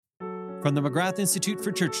From the McGrath Institute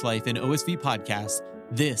for Church Life and OSV Podcast,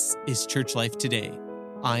 this is Church Life Today.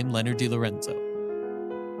 I'm Leonard DiLorenzo.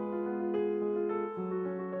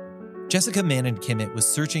 Jessica Mannen Kimmet was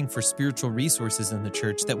searching for spiritual resources in the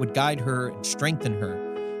church that would guide her and strengthen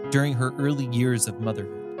her during her early years of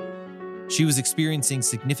motherhood. She was experiencing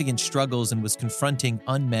significant struggles and was confronting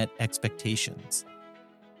unmet expectations.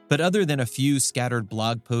 But other than a few scattered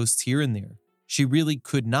blog posts here and there, she really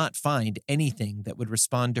could not find anything that would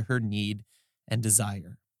respond to her need and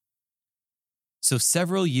desire. So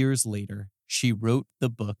several years later, she wrote the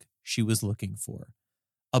book she was looking for,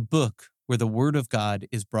 a book where the Word of God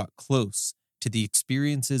is brought close to the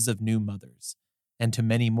experiences of new mothers and to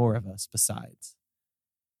many more of us besides.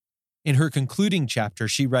 In her concluding chapter,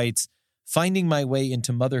 she writes, "Finding my way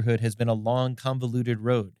into motherhood has been a long, convoluted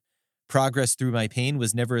road. Progress through my pain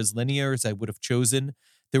was never as linear as I would have chosen.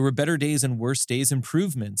 There were better days and worse days,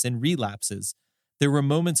 improvements and relapses. There were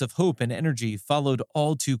moments of hope and energy, followed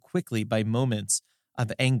all too quickly by moments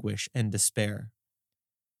of anguish and despair.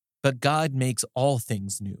 But God makes all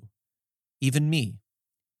things new, even me,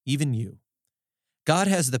 even you. God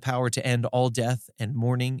has the power to end all death and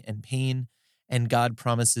mourning and pain, and God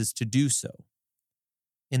promises to do so.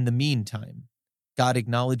 In the meantime, God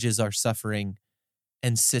acknowledges our suffering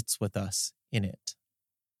and sits with us in it."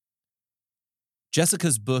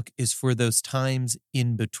 Jessica's book is for those times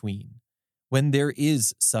in between, when there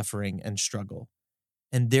is suffering and struggle,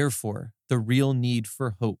 and therefore the real need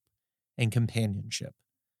for hope and companionship.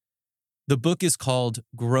 The book is called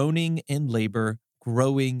Groaning in Labor,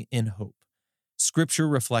 Growing in Hope, Scripture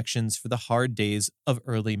Reflections for the Hard Days of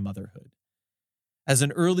Early Motherhood. As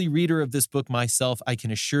an early reader of this book myself, I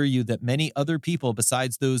can assure you that many other people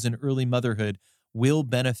besides those in early motherhood will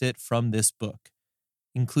benefit from this book,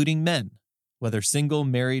 including men, whether single,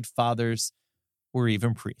 married, fathers, or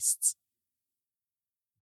even priests.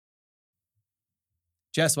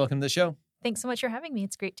 Jess, welcome to the show. Thanks so much for having me.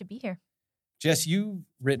 It's great to be here. Jess, you've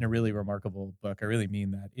written a really remarkable book. I really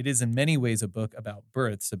mean that. It is in many ways a book about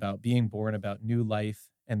births, about being born, about new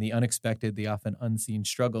life, and the unexpected, the often unseen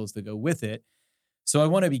struggles that go with it. So I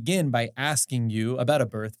want to begin by asking you about a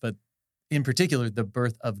birth, but in particular, the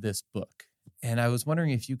birth of this book. And I was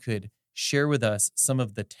wondering if you could share with us some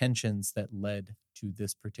of the tensions that led to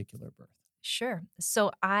this particular birth. Sure.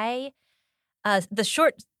 So the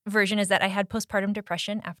short version is that I had postpartum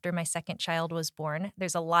depression after my second child was born.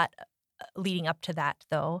 There's a lot leading up to that,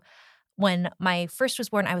 though. When my first was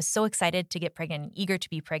born, I was so excited to get pregnant and eager to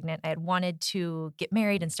be pregnant. I had wanted to get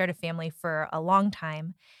married and start a family for a long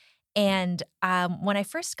time. And when I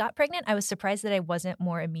first got pregnant, I was surprised that I wasn't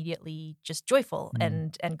more immediately just joyful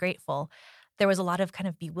and grateful. There was a lot of kind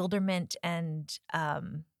of bewilderment and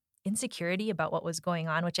insecurity about what was going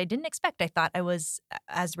on, which I didn't expect. I thought I was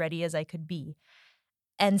as ready as I could be.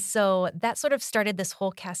 And so that sort of started this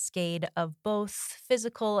whole cascade of both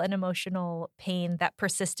physical and emotional pain that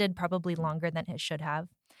persisted probably longer than it should have.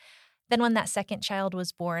 Then when that second child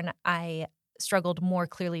was born, I struggled more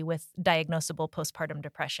clearly with diagnosable postpartum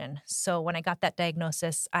depression. So when I got that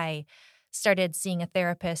diagnosis, I started seeing a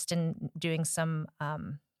therapist and doing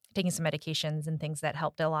taking some medications and things that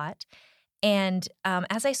helped a lot. And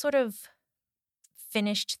as I sort of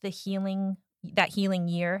finished that healing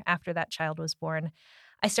year after that child was born,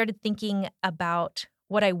 I started thinking about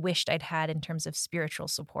what I wished I'd had in terms of spiritual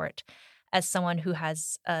support. As someone who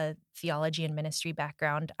has a theology and ministry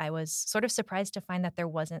background, I was sort of surprised to find that there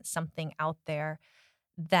wasn't something out there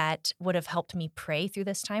that would have helped me pray through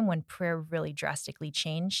this time when prayer really drastically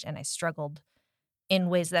changed and I struggled in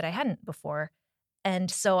ways that I hadn't before.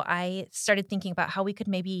 And so I started thinking about how we could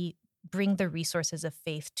maybe bring the resources of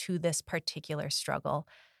faith to this particular struggle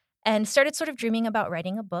and started sort of dreaming about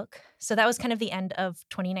writing a book. So that was kind of the end of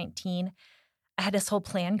 2019. I had this whole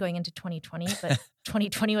plan going into 2020, but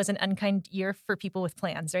 2020 was an unkind year for people with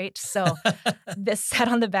plans, right? So this sat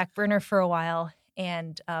on the back burner for a while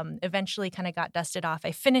and eventually kind of got dusted off.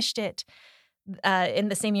 I finished it in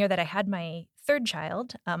the same year that I had my third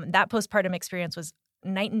child. That postpartum experience was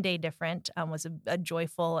night and day different, was a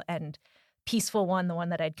joyful and peaceful one, the one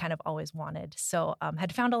that I'd kind of always wanted. So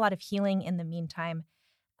had found a lot of healing in the meantime,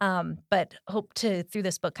 but hope to, through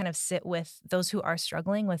this book, kind of sit with those who are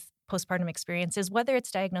struggling with postpartum experiences, whether it's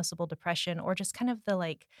diagnosable depression or just kind of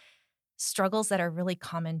the struggles that are really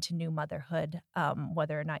common to new motherhood,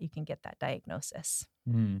 whether or not you can get that diagnosis.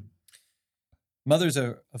 Mothers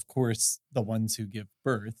are, of course, the ones who give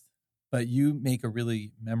birth, but you make a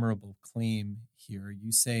really memorable claim here.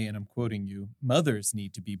 You say, and I'm quoting you, "Mothers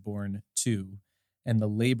need to be born too, and the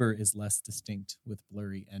labor is less distinct with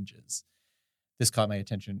blurry edges." This caught my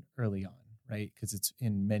attention early on, right? Because it's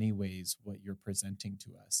in many ways what you're presenting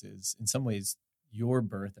to us is in some ways your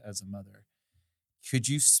birth as a mother. Could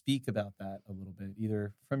you speak about that a little bit,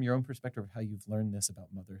 either from your own perspective or how you've learned this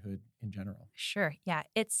about motherhood in general? Sure. Yeah.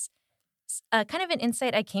 It's kind of an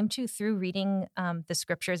insight I came to through reading the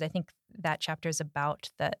scriptures. I think that chapter is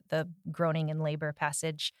about the groaning in labor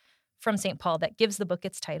passage from St. Paul that gives the book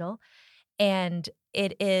its title. And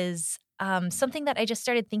it is something that I just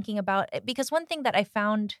started thinking about because one thing that I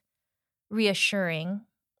found reassuring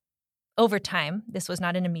over time, this was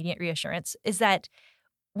not an immediate reassurance, is that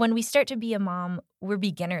when we start to be a mom, we're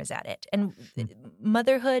beginners at it. And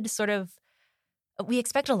motherhood sort of, we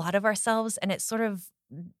expect a lot of ourselves, and it's sort of,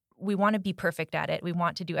 we want to be perfect at it. We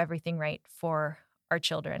want to do everything right for our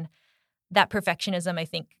children. That perfectionism, I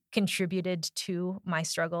think, contributed to my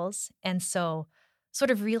struggles. And so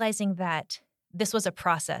sort of realizing that this was a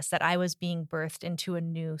process, that I was being birthed into a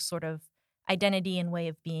new sort of identity and way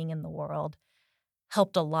of being in the world,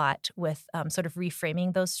 helped a lot with sort of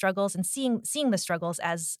reframing those struggles and seeing the struggles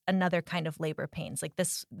as another kind of labor pains. Like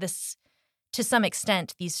this, to some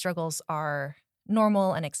extent, these struggles are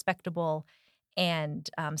normal and expectable, and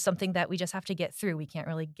something that we just have to get through. We can't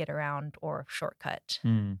really get around or shortcut.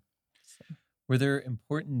 So. Were there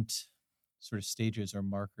important sort of stages or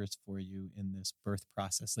markers for you in this birth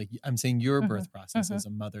process? Like I'm saying your birth process as a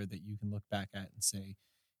mother that you can look back at and say,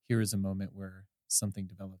 here is a moment where something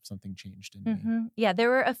developed, something changed in me. Yeah, there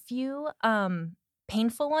were a few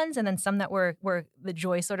painful ones, and then some that were where the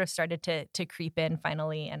joy sort of started to creep in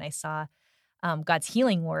finally, and I saw God's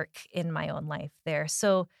healing work in my own life there.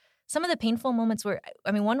 So some of the painful moments were,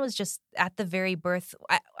 I mean, one was just at the very birth.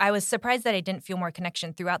 I was surprised that I didn't feel more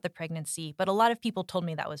connection throughout the pregnancy, but a lot of people told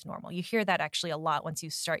me that was normal. You hear that actually a lot once you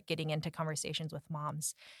start getting into conversations with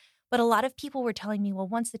moms. But a lot of people were telling me, well,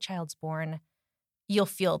 once the child's born, you'll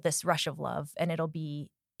feel this rush of love, and it'll be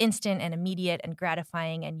instant and immediate and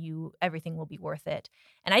gratifying, and everything will be worth it.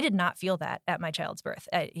 And I did not feel that at my child's birth.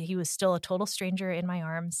 He was still a total stranger in my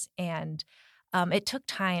arms, and it took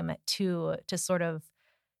time to sort of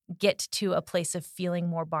get to a place of feeling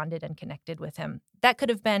more bonded and connected with him. That could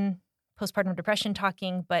have been postpartum depression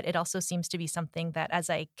talking, but it also seems to be something that as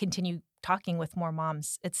I continue talking with more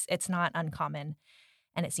moms, it's not uncommon.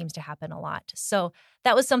 And it seems to happen a lot. So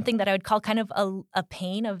that was something that I would call kind of a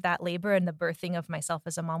pain of that labor, and the birthing of myself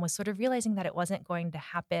as a mom was sort of realizing that it wasn't going to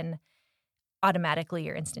happen automatically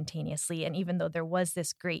or instantaneously. And even though there was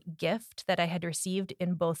this great gift that I had received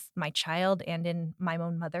in both my child and in my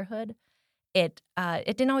own motherhood, it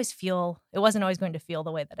wasn't always going to feel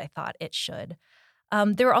the way that I thought it should.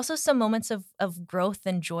 There were also some moments of growth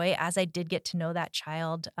and joy as I did get to know that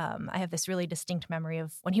child. I have this really distinct memory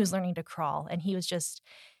of when he was learning to crawl, and he was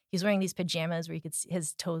wearing these pajamas where you could see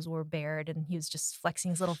his toes were bared, and he was just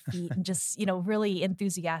flexing his little feet and just, really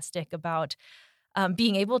enthusiastic about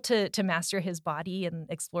being able to master his body and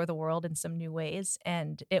explore the world in some new ways.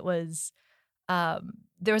 And it was,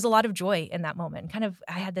 there was a lot of joy in that moment. Kind of,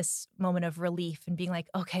 I had this moment of relief and being like,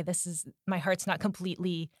 okay, my heart's not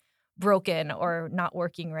completely broken or not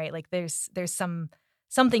working right. Like there's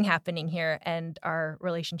something happening here, and our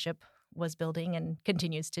relationship was building and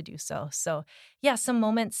continues to do so. So yeah, some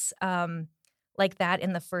moments like that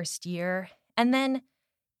in the first year. And then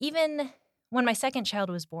even when my second child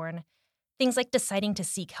was born, things like deciding to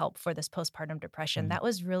seek help for this postpartum depression, that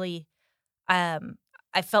was really,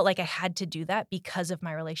 I felt like I had to do that because of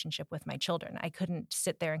my relationship with my children. I couldn't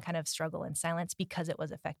sit there and kind of struggle in silence because it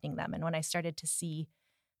was affecting them. And when I started to see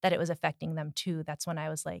that it was affecting them too, that's when I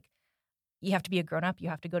was like, you have to be a grown-up, you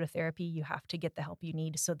have to go to therapy, you have to get the help you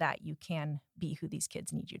need so that you can be who these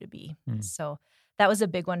kids need you to be. So that was a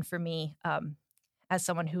big one for me as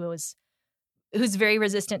someone who's very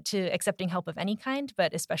resistant to accepting help of any kind,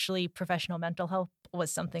 but especially professional mental help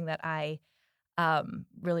was something that I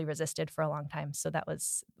really resisted for a long time. So that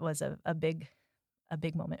was a big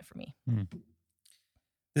moment for me.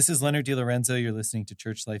 This is Leonard DiLorenzo. You're listening to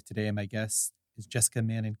Church Life Today, and my guest is Jessica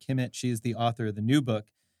Mannen Kimmet. She is the author of the new book,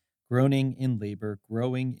 Groaning in Labor,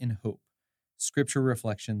 Growing in Hope, Scripture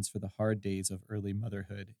Reflections for the Hard Days of Early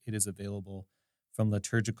Motherhood. It is available from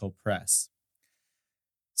Liturgical Press.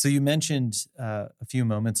 So you mentioned a few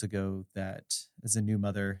moments ago that as a new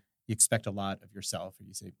mother, you expect a lot of yourself, or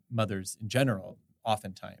you say mothers in general,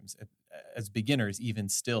 oftentimes, as beginners, even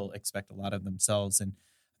still expect a lot of themselves. And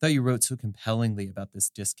I thought you wrote so compellingly about this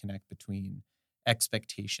disconnect between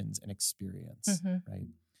expectations and experience, right?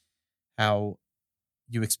 How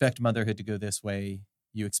you expect motherhood to go this way.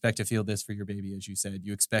 You expect to feel this for your baby, as you said.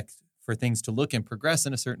 You expect for things to look and progress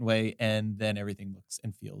in a certain way, and then everything looks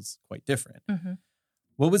and feels quite different.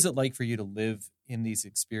 What was it like for you to live in these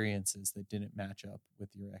experiences that didn't match up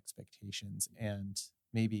with your expectations? And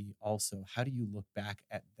maybe also, how do you look back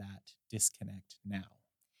at that disconnect now?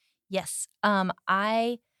 Yes.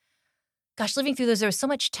 Living through those, there was so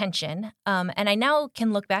much tension. And I now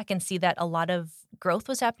can look back and see that a lot of growth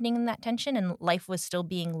was happening in that tension and life was still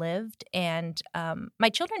being lived. And my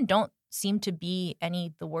children don't seem to be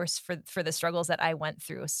any the worse for the struggles that I went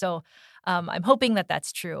through. So I'm hoping that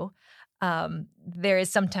that's true. There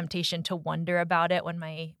is some temptation to wonder about it when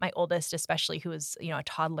my oldest, especially who was, a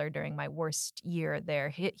toddler during my worst year there,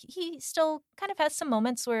 he still kind of has some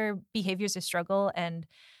moments where behavior's a struggle, and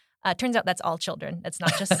turns out that's all children. It's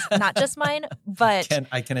not just mine, but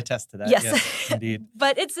I can attest to that. Yes, indeed.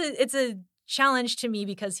 But it's a challenge to me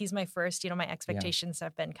because he's my first. My expectations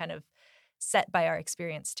have been kind of set by our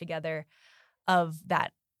experience together of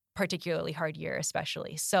that particularly hard year,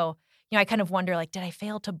 especially. So, I kind of wonder, like, did I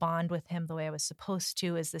fail to bond with him the way I was supposed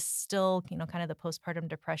to? Is this still, kind of the postpartum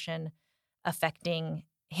depression affecting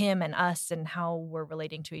him and us and how we're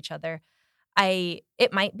relating to each other?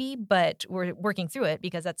 It might be, but we're working through it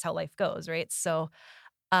because that's how life goes, right? So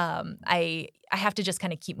I have to just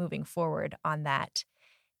kind of keep moving forward on that.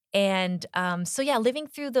 And living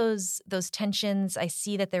through those tensions, I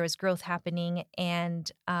see that there was growth happening,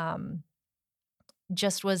 and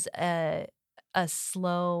just was a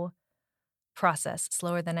slow process,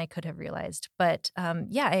 slower than I could have realized. But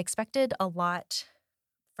I expected a lot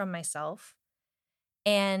from myself.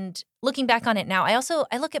 And looking back on it now,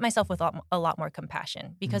 I look at myself with a lot more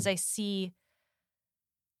compassion because I see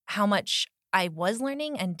how much I was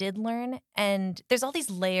learning and did learn. And there's all these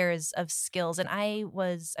layers of skills. And I'm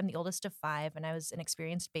the oldest of 5, and I was an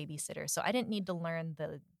experienced babysitter. So I didn't need to learn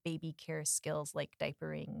the baby care skills like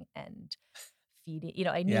diapering and feeding.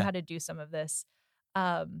 I knew how to do some of this.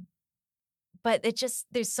 But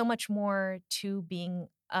there's so much more to being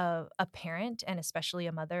a parent, and especially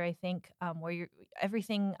a mother, I think, where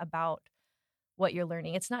everything about what you're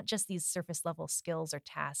learning. It's not just these surface level skills or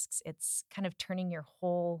tasks. It's kind of turning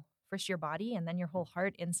first your body and then your whole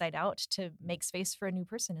heart inside out to make space for a new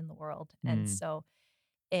person in the world. And so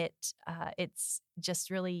it's just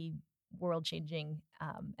really world changing.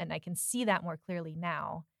 And I can see that more clearly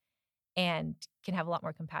now, and can have a lot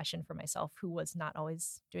more compassion for myself, who was not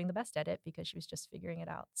always doing the best at it because she was just figuring it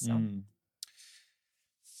out. So.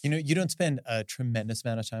 You don't spend a tremendous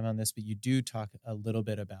amount of time on this, but you do talk a little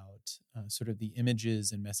bit about sort of the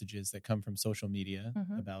images and messages that come from social media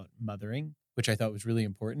about mothering, which I thought was really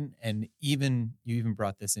important. And you even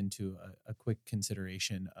brought this into a quick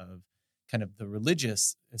consideration of kind of the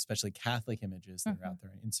religious, especially Catholic images that are out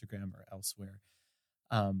there on Instagram or elsewhere,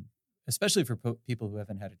 especially for people who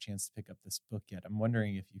haven't had a chance to pick up this book yet. I'm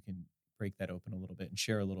wondering if you can break that open a little bit and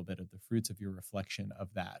share a little bit of the fruits of your reflection of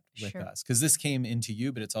that with us. Because this came into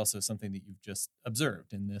you, but it's also something that you've just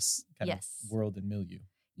observed in this kind of world and milieu.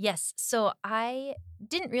 Yes. So I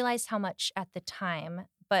didn't realize how much at the time,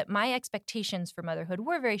 but my expectations for motherhood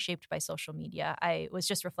were very shaped by social media. I was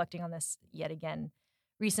just reflecting on this yet again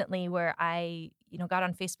recently, where I, got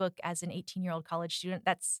on Facebook as an 18-year-old college student.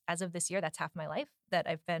 That's, as of this year, that's half my life that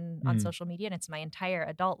I've been on social media, and it's my entire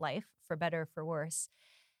adult life, for better or for worse.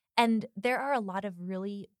 And there are a lot of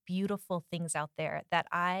really beautiful things out there that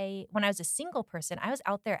when I was a single person, I was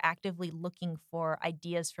out there actively looking for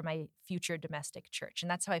ideas for my future domestic church.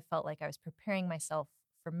 And that's how I felt like I was preparing myself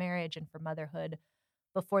for marriage and for motherhood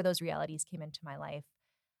before those realities came into my life.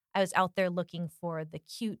 I was out there looking for the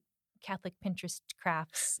cute Catholic Pinterest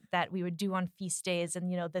crafts that we would do on feast days,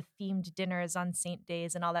 and, the themed dinners on saint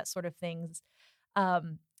days and all that sort of things.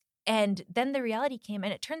 And then the reality came,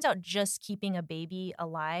 and it turns out just keeping a baby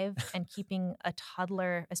alive and keeping a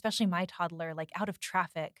toddler, especially my toddler, like out of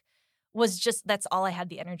traffic, that's all I had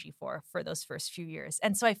the energy for those first few years.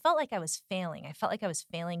 And so I felt like I was failing. I felt like I was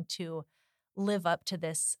failing to live up to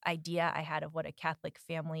this idea I had of what a Catholic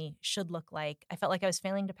family should look like. I felt like I was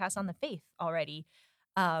failing to pass on the faith already.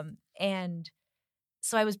 And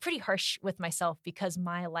so I was pretty harsh with myself because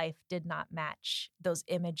my life did not match those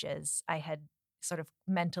images I had sort of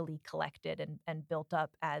mentally collected and built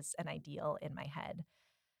up as an ideal in my head.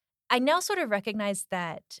 I now sort of recognize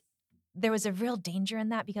that there was a real danger in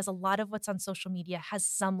that because a lot of what's on social media has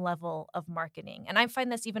some level of marketing. And I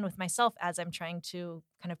find this even with myself as I'm trying to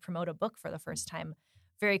kind of promote a book for the first time.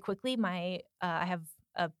 Very quickly, I have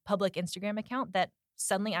a public Instagram account that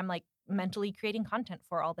suddenly I'm like mentally creating content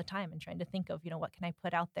for all the time and trying to think of, what can I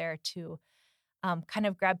put out there to kind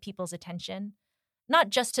of grab people's attention. Not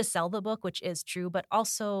just to sell the book, which is true, but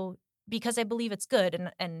also because I believe it's good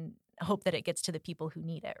and hope that it gets to the people who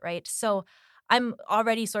need it, right? So I'm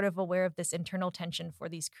already sort of aware of this internal tension for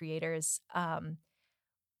these creators.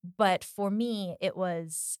 But for me, it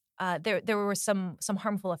was there were some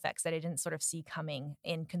harmful effects that I didn't sort of see coming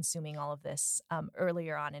in consuming all of this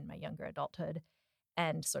earlier on in my younger adulthood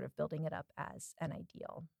and sort of building it up as an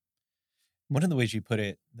ideal. One of the ways you put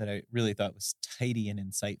it that I really thought was tidy and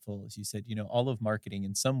insightful is you said, all of marketing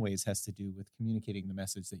in some ways has to do with communicating the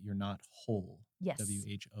message that you're not whole. Yes.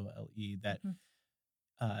 WHOLE, that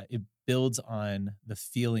it builds on the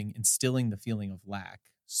feeling, instilling the feeling of lack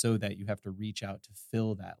so that you have to reach out to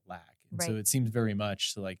fill that lack. And so it seems very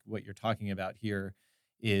much like what you're talking about here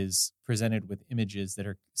is presented with images that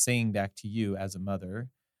are saying back to you as a mother,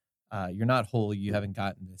 you're not whole, you haven't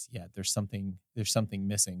gotten this yet. There's something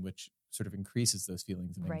missing, which sort of increases those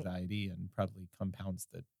feelings of anxiety and probably compounds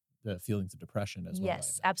the feelings of depression as well.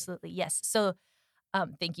 Yes, absolutely. Yes. So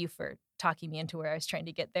thank you for talking me into where I was trying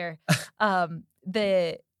to get there.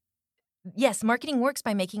 Yes, marketing works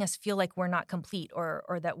by making us feel like we're not complete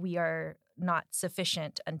or that we are not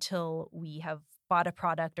sufficient until we have bought a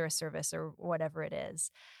product or a service or whatever it is.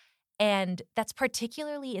 And that's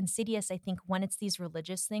particularly insidious, I think, when it's these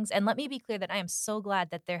religious things. And let me be clear that I am so glad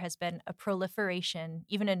that there has been a proliferation,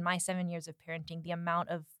 even in my 7 years of parenting, the amount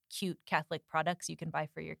of cute Catholic products you can buy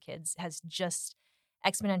for your kids has just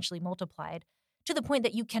exponentially multiplied to the point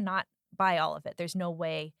that you cannot buy all of it. There's no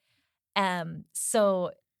way.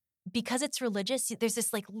 So because it's religious, there's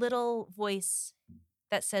this like little voice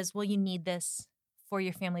that says, well, you need this for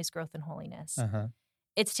your family's growth and holiness.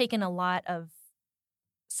 It's taken a lot of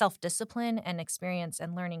self-discipline and experience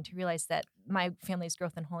and learning to realize that my family's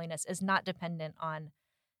growth and holiness is not dependent on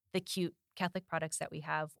the cute Catholic products that we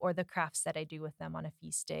have or the crafts that I do with them on a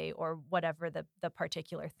feast day or whatever the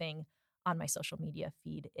particular thing on my social media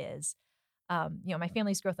feed is. My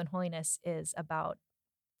family's growth and holiness is about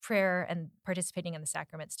prayer and participating in the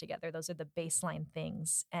sacraments together. Those are the baseline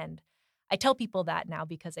things. And I tell people that now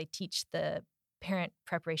because I teach the parent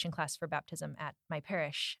preparation class for baptism at my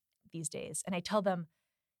parish these days. And I tell them,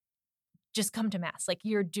 just come to Mass. Like,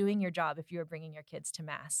 you're doing your job if you're bringing your kids to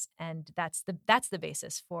Mass. And that's the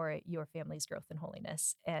basis for your family's growth and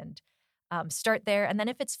holiness. And start there. And then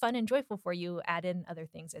if it's fun and joyful for you, add in other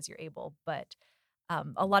things as you're able. But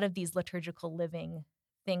a lot of these liturgical living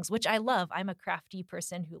things, which I love. I'm a crafty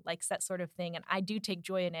person who likes that sort of thing. And I do take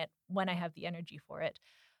joy in it when I have the energy for it.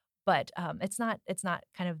 But it's not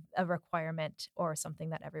kind of a requirement or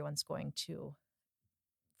something that everyone's going to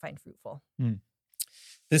find fruitful.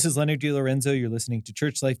 This is Leonard DiLorenzo. You're listening to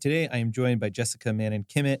Church Life Today. I am joined by Jessica Mannen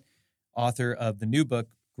Kimmet, author of the new book,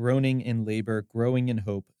 Groaning in Labor, Growing in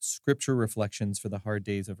Hope, Scripture Reflections for the Hard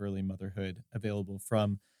Days of Early Motherhood, available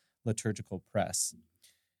from Liturgical Press.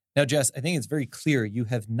 Now, Jess, I think it's very clear you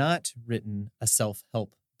have not written a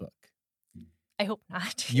self-help book. I hope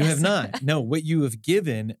not. You have not. No, what you have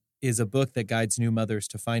given is a book that guides new mothers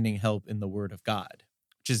to finding help in the Word of God,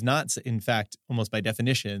 which is not, in fact, almost by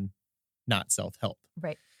definition, not self-help.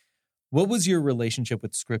 Right. What was your relationship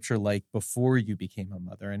with Scripture like before you became a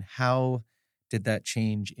mother, and how did that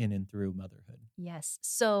change in and through motherhood? Yes.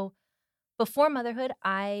 So before motherhood,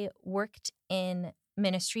 I worked in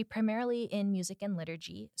ministry, primarily in music and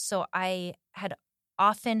liturgy. So I had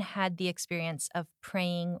often had the experience of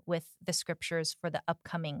praying with the scriptures for the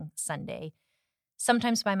upcoming Sunday,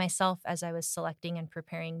 sometimes by myself as I was selecting and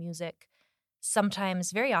preparing music,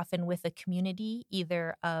 sometimes very often with a community,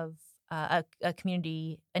 either of a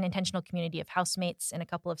community, an intentional community of housemates in a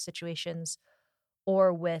couple of situations,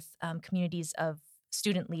 or with communities of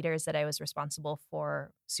student leaders that I was responsible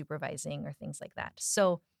for supervising or things like that.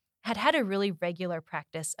 So had a really regular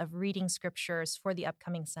practice of reading scriptures for the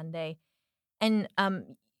upcoming Sunday and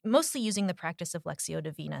mostly using the practice of Lectio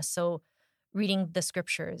Divina. So reading the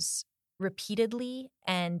scriptures repeatedly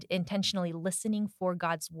and intentionally listening for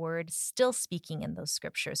God's word, still speaking in those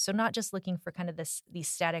scriptures. So not just looking for kind of these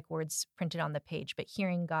static words printed on the page, but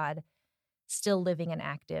hearing God still living and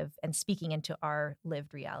active and speaking into our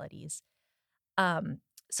lived realities.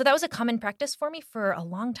 So that was a common practice for me for a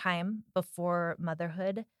long time before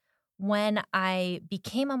motherhood. When I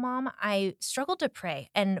became a mom, I struggled to pray.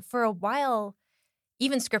 And for a while,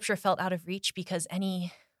 even scripture felt out of reach because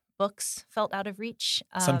any books felt out of reach.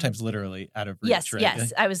 Sometimes literally out of reach, yes, right?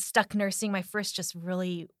 Yes, I was stuck nursing. My first just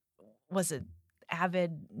really was an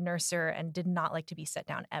avid nurser and did not like to be set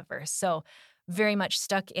down ever. So very much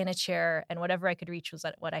stuck in a chair, and whatever I could reach was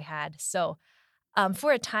what I had. So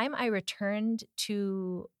for a time, I returned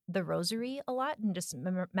to the rosary a lot and just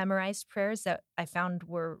memorized prayers that I found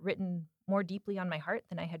were written more deeply on my heart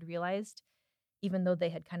than I had realized, even though they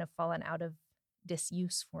had kind of fallen out of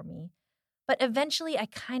disuse for me. But eventually, I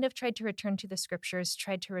kind of tried to return to the scriptures,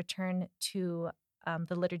 tried to return to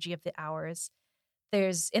the Liturgy of the Hours.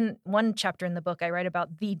 there's in one chapter in the book, I write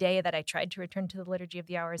about the day that I tried to return to the Liturgy of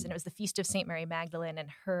the Hours, and it was the Feast of St. Mary Magdalene, and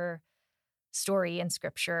her story in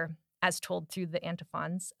Scripture, as told through the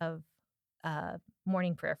antiphons of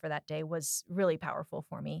morning prayer for that day, was really powerful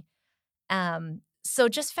for me. So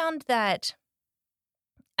just found that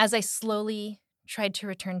as I slowly tried to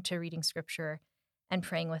return to reading Scripture and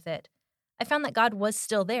praying with it, I found that God was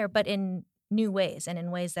still there, but in new ways and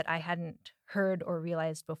in ways that I hadn't heard or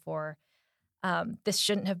realized before. This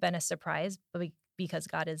shouldn't have been a surprise because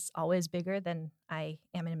God is always bigger than I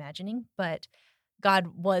am imagining. But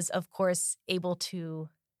God was, of course, able to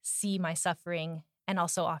see my suffering and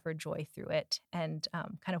also offer joy through it and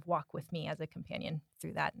kind of walk with me as a companion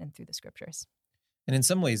through that and through the Scriptures. And in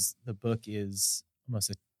some ways, the book is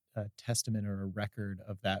almost a testament or a record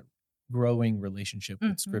of that growing relationship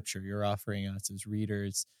with Scripture. You're offering us as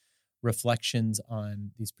readers reflections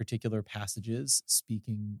on these particular passages,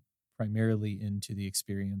 speaking primarily into the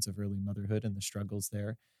experience of early motherhood and the struggles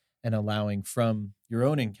there, and allowing from your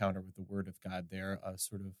own encounter with the Word of God there a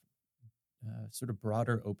sort of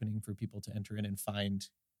broader opening for people to enter in and find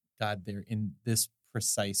God there in this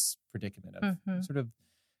precise predicament of sort of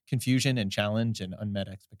confusion and challenge and unmet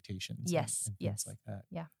expectations. Yes, and things like that.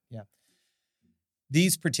 Yeah.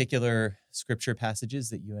 These particular scripture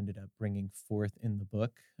passages that you ended up bringing forth in the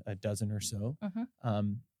book, a dozen or so,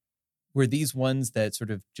 were these ones that sort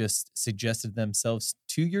of just suggested themselves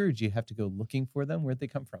to you, or did you have to go looking for them? Where'd they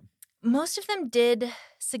come from? Most of them did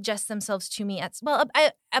suggest themselves to me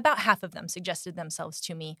about half of them suggested themselves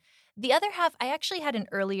to me. The other half, I actually had an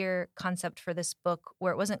earlier concept for this book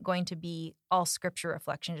where it wasn't going to be all scripture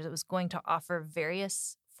reflections. It was going to offer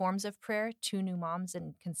various forms of prayer to new moms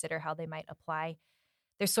and consider how they might apply.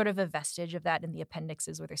 There's sort of a vestige of that in the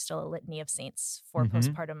appendixes where there's still a litany of saints for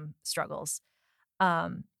postpartum struggles.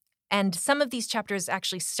 And some of these chapters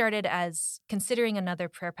actually started as considering another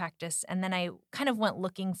prayer practice, and then I kind of went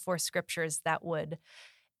looking for scriptures that would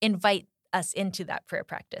invite us into that prayer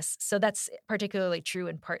practice. So that's particularly true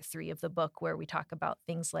in part 3 of the book, where we talk about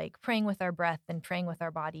things like praying with our breath and praying with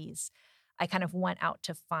our bodies. I kind of went out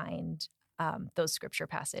to find those scripture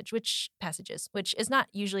passages, which is not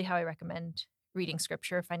usually how I recommend reading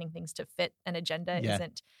scripture. Finding things to fit an agenda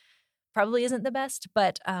probably isn't the best,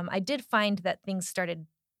 but I did find that things started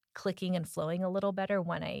clicking and flowing a little better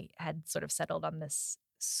when I had sort of settled on this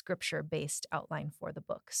scripture-based outline for the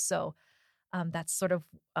book. So that's sort of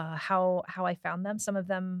how I found them. Some of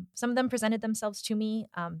them presented themselves to me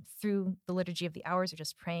through the Liturgy of the Hours or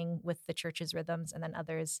just praying with the church's rhythms, and then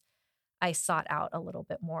others I sought out a little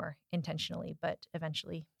bit more intentionally, but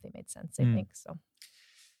eventually they made sense, I think. So,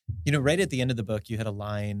 right at the end of the book, you had a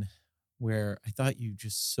line where I thought you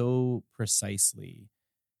just so precisely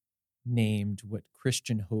named what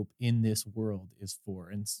Christian hope in this world is for,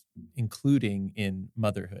 and including in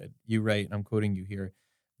motherhood. You write, and I'm quoting you here,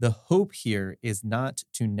 "The hope here is not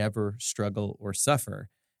to never struggle or suffer,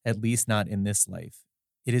 at least not in this life.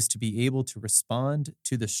 It is to be able to respond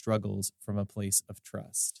to the struggles from a place of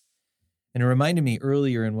trust." And it reminded me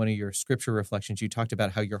earlier in one of your scripture reflections, you talked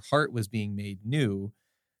about how your heart was being made new,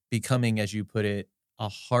 becoming, as you put it, a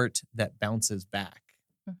heart that bounces back.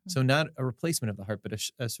 So not a replacement of the heart, but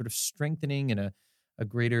a sort of strengthening and a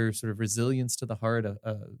greater sort of resilience to the heart,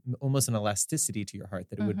 almost an elasticity to your heart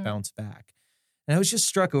that it would bounce back. And I was just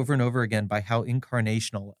struck over and over again by how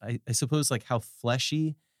incarnational, I suppose, like how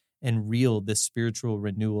fleshy and real this spiritual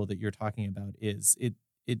renewal that you're talking about is. It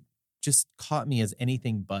just caught me as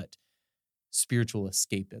anything but spiritual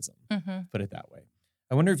escapism, put it that way.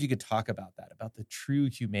 I wonder if you could talk about that, about the true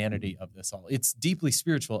humanity of this all. It's deeply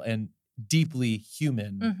spiritual and deeply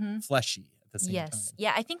human, fleshy at the same time.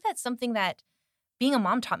 Yeah, I think that's something that being a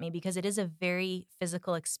mom taught me, because it is a very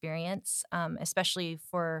physical experience, especially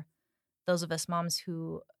for those of us moms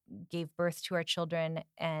who gave birth to our children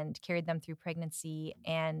and carried them through pregnancy.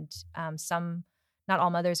 And not all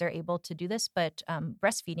mothers are able to do this, but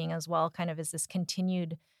breastfeeding as well kind of is this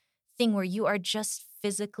continued thing where you are just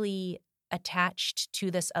physically attached to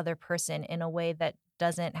this other person in a way that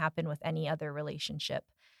doesn't happen with any other relationship.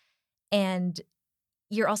 And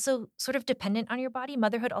you're also sort of dependent on your body.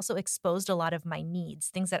 Motherhood also exposed a lot of my needs,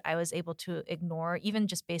 things that I was able to ignore, even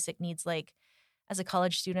just basic needs like, as a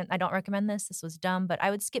college student, I don't recommend this. This was dumb, but I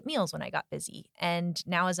would skip meals when I got busy. And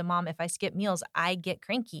now as a mom, if I skip meals, I get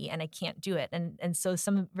cranky and I can't do it. And so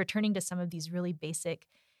returning to some of these really basic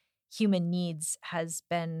human needs has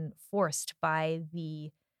been forced by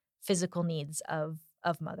the physical needs of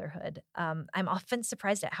motherhood. I'm often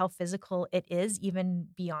surprised at how physical it is, even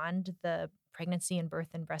beyond the pregnancy and birth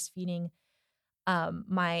and breastfeeding.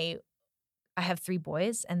 I I have 3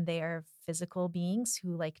 boys, and they are physical beings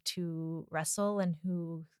who like to wrestle and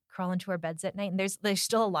who crawl into our beds at night. And there's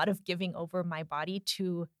still a lot of giving over my body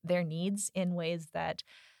to their needs in ways that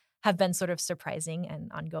have been sort of surprising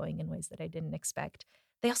and ongoing in ways that I didn't expect.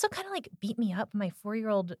 They also kind of like beat me up. My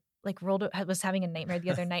 4-year-old was having a nightmare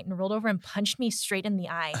the other night and rolled over and punched me straight in the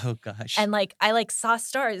eye. Oh gosh. And like I like saw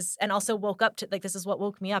stars and also woke up to like this is what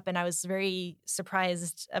woke me up, and I was very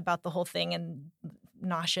surprised about the whole thing and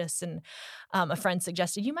nauseous. And a friend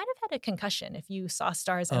suggested you might have had a concussion if you saw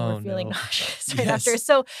stars and were feeling nauseous right after.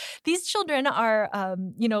 So these children are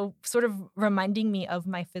sort of reminding me of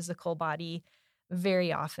my physical body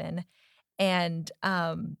very often. And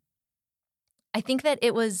I think that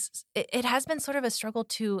it has been sort of a struggle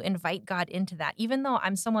to invite God into that, even though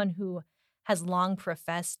I'm someone who has long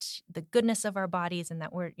professed the goodness of our bodies and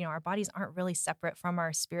that our bodies aren't really separate from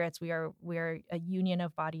our spirits. We are a union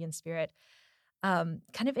of body and spirit. Kind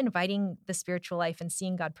of inviting the spiritual life and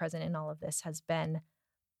seeing God present in all of this has been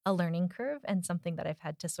a learning curve and something that I've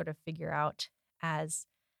had to sort of figure out as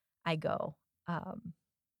I go.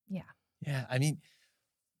 Yeah. I mean,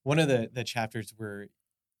 one of the chapters where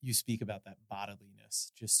you speak about that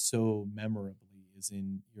bodiliness just so memorably is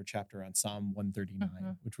in your chapter on Psalm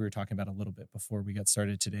 139, which we were talking about a little bit before we got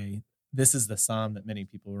started today. This is the psalm that many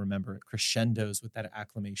people remember. It crescendos with that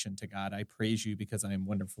acclamation to God. I praise you because I am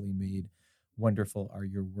wonderfully made. Wonderful are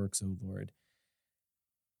your works, O Lord.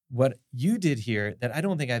 What you did here that I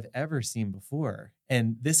don't think I've ever seen before,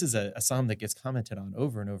 and this is a psalm that gets commented on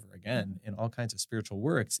over and over again in all kinds of spiritual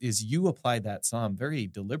works, is you applied that psalm very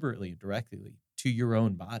deliberately and directly to your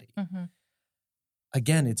own body.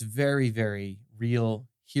 Again, it's very, very real,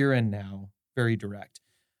 here and now, very direct.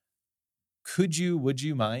 Would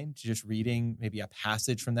you mind just reading maybe a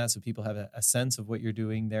passage from that so people have a sense of what you're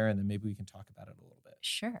doing there, and then maybe we can talk about it a little bit?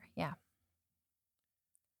 Sure, yeah.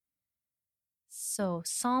 So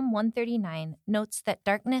Psalm 139 notes that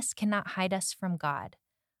darkness cannot hide us from God,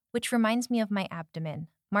 which reminds me of my abdomen,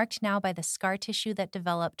 marked now by the scar tissue that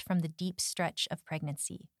developed from the deep stretch of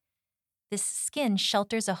pregnancy. This skin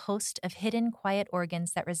shelters a host of hidden, quiet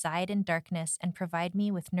organs that reside in darkness and provide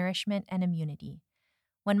me with nourishment and immunity.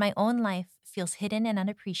 When my own life feels hidden and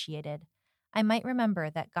unappreciated, I might remember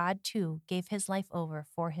that God, too, gave his life over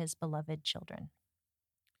for his beloved children.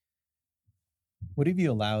 What have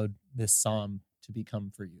you allowed this psalm to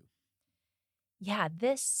become for you? Yeah,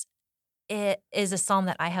 it is a psalm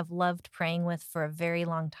that I have loved praying with for a very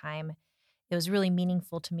long time. It was really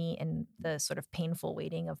meaningful to me in the sort of painful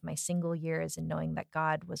waiting of my single years and knowing that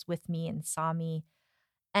God was with me and saw me.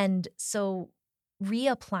 And so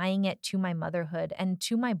reapplying it to my motherhood and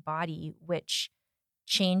to my body, which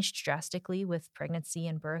changed drastically with pregnancy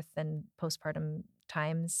and birth and postpartum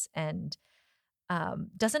times, and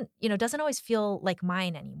doesn't always feel like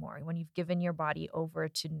mine anymore. When you've given your body over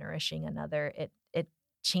to nourishing another, it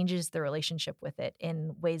changes the relationship with it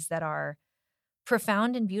in ways that are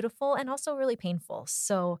profound and beautiful and also really painful.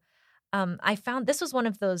 So I found this was one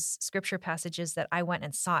of those scripture passages that I went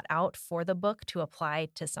and sought out for the book to apply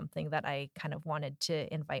to something that I kind of wanted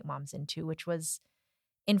to invite moms into, which was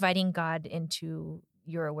inviting God into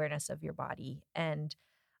your awareness of your body. And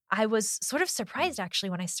I was sort of surprised, actually,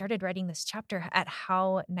 when I started writing this chapter at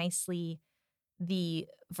how nicely the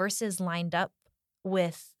verses lined up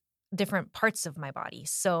with different parts of my body.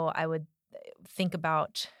 So I would think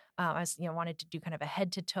about, I wanted to do kind of a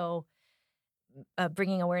head to toe,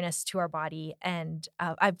 bringing awareness to our body. And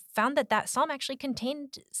I found that psalm actually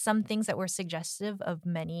contained some things that were suggestive of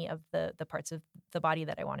many of the parts of the body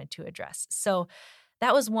that I wanted to address. So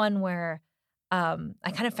that was one where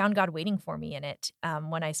I kind of found God waiting for me in it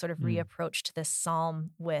when I sort of reapproached this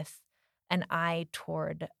psalm with an eye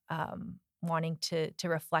toward wanting to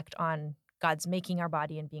reflect on God's making our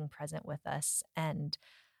body and being present with us, and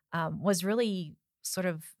was really sort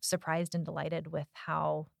of surprised and delighted with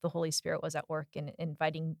how the Holy Spirit was at work in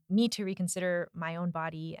inviting me to reconsider my own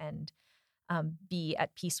body and be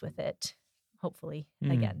at peace with it, hopefully,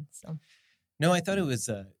 again. So, no, I thought it was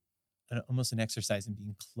almost an exercise in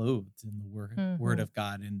being clothed in the word of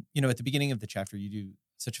God. And, at the beginning of the chapter, you do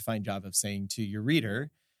such a fine job of saying to your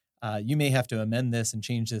reader, you may have to amend this and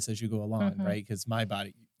change this as you go along, right? Because my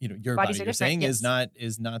body, your body, you're saying, is not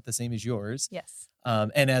the same as yours. Yes.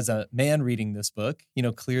 And as a man reading this book,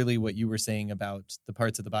 clearly what you were saying about the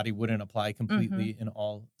parts of the body wouldn't apply completely in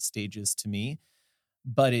all stages to me.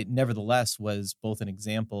 But it nevertheless was both an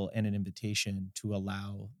example and an invitation to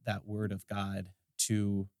allow that word of God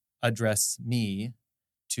to address me,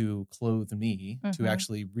 to clothe me, to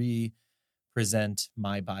actually represent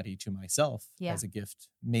my body to myself as a gift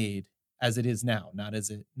made as it is now, not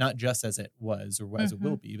just as it was or as it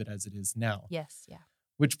will be, but as it is now. Yes, yeah.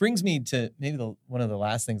 Which brings me to maybe one of the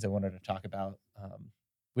last things I wanted to talk about,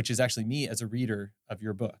 which is actually me as a reader of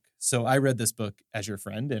your book. So I read this book as your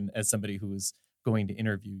friend and as somebody who was going to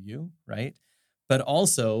interview you, right? But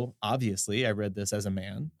also, obviously, I read this as a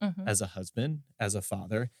man, as a husband, as a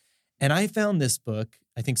father. And I found this book,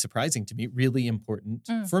 I think surprising to me, really important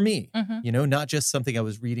for me. Not just something I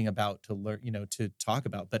was reading about to learn, to talk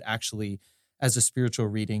about, but actually as a spiritual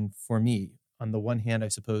reading for me. On the one hand, I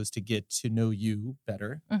suppose, to get to know you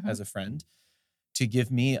better as a friend, to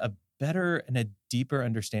give me a better and a deeper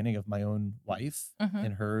understanding of my own wife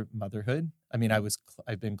and her motherhood. I mean,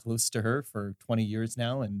 I've been close to her for 20 years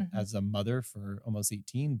now and as a mother for almost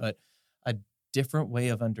 18, but a different way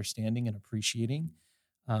of understanding and appreciating.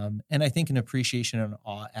 And I think an appreciation and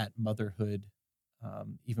awe at motherhood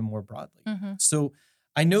even more broadly. So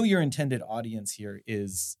I know your intended audience here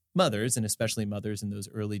is mothers, and especially mothers in those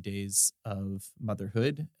early days of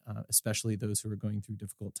motherhood, especially those who are going through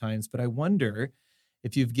difficult times. But I wonder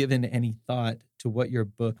if you've given any thought to what your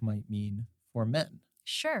book might mean for men.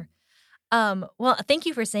 Sure. Well, thank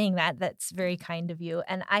you for saying that. That's very kind of you.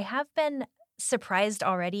 And I have been surprised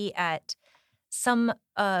already at some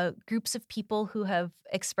groups of people who have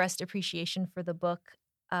expressed appreciation for the book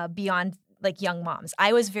beyond like young moms.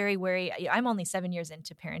 I was very wary. I'm only 7 years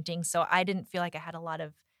into parenting, so I didn't feel like I had a lot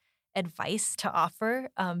of advice to offer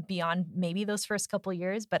beyond maybe those first couple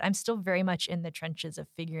years, but I'm still very much in the trenches of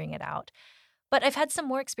figuring it out. But I've had some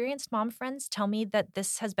more experienced mom friends tell me that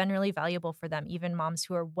this has been really valuable for them, even moms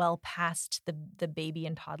who are well past the baby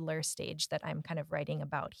and toddler stage that I'm kind of writing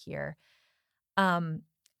about here.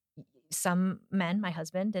 Some men, my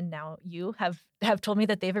husband and now you, have told me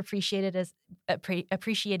that they've appreciated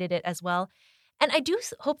it as well. And I do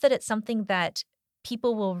hope that it's something that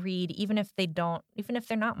people will read, even if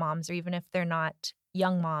they're not moms or even if they're not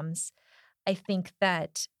young moms. I think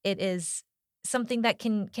that it is something that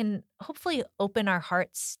can hopefully open our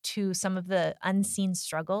hearts to some of the unseen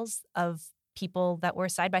struggles of people that we're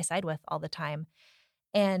side by side with all the time,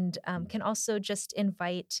 and can also just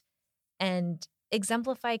invite and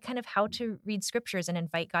exemplify kind of how to read scriptures and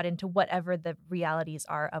invite God into whatever the realities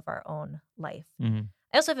are of our own life. I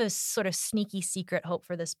also have a sort of sneaky secret hope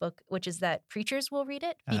for this book, which is that preachers will read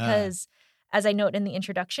it because, as I note in the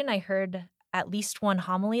introduction, I heard at least one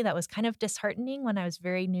homily that was kind of disheartening when I was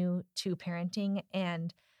very new to parenting.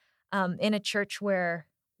 And in a church where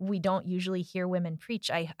we don't usually hear women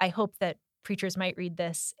preach, I hope that preachers might read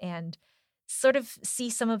this and sort of see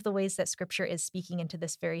some of the ways that Scripture is speaking into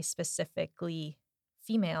this very specifically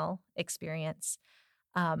female experience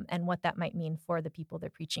and what that might mean for the people they're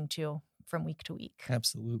preaching to from week to week.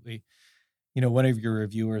 Absolutely. One of your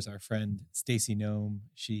reviewers, our friend Stacy Noem,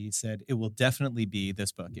 she said, it will definitely be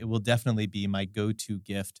my go-to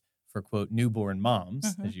gift for, quote, newborn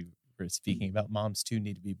moms, as you were speaking about. Moms, too,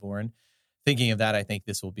 need to be born. Thinking of that, I think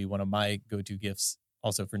this will be one of my go-to gifts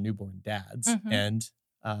also for newborn dads and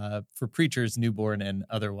for preachers, newborn and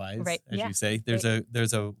otherwise, you say.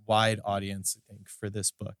 There's a wide audience, I think, for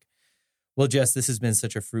this book. Well, Jess, this has been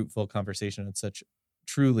such a fruitful conversation and such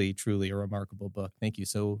truly, truly a remarkable book. Thank you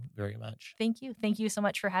so very much. Thank you. Thank you so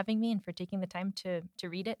much for having me and for taking the time to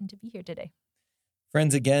read it and to be here today.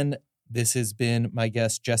 Friends, again, this has been my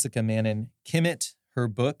guest, Jessica Mannen. Kimmet, her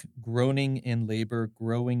book, Groaning in Labor,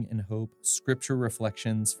 Growing in Hope, Scripture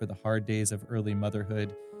Reflections for the Hard Days of Early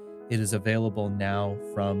Motherhood. It is available now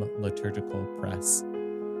from Liturgical Press.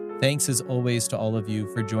 Thanks as always to all of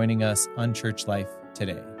you for joining us on Church Life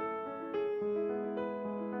today.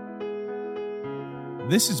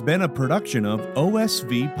 This has been a production of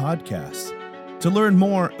OSV Podcasts. To learn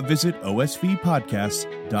more, visit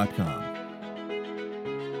osvpodcasts.com.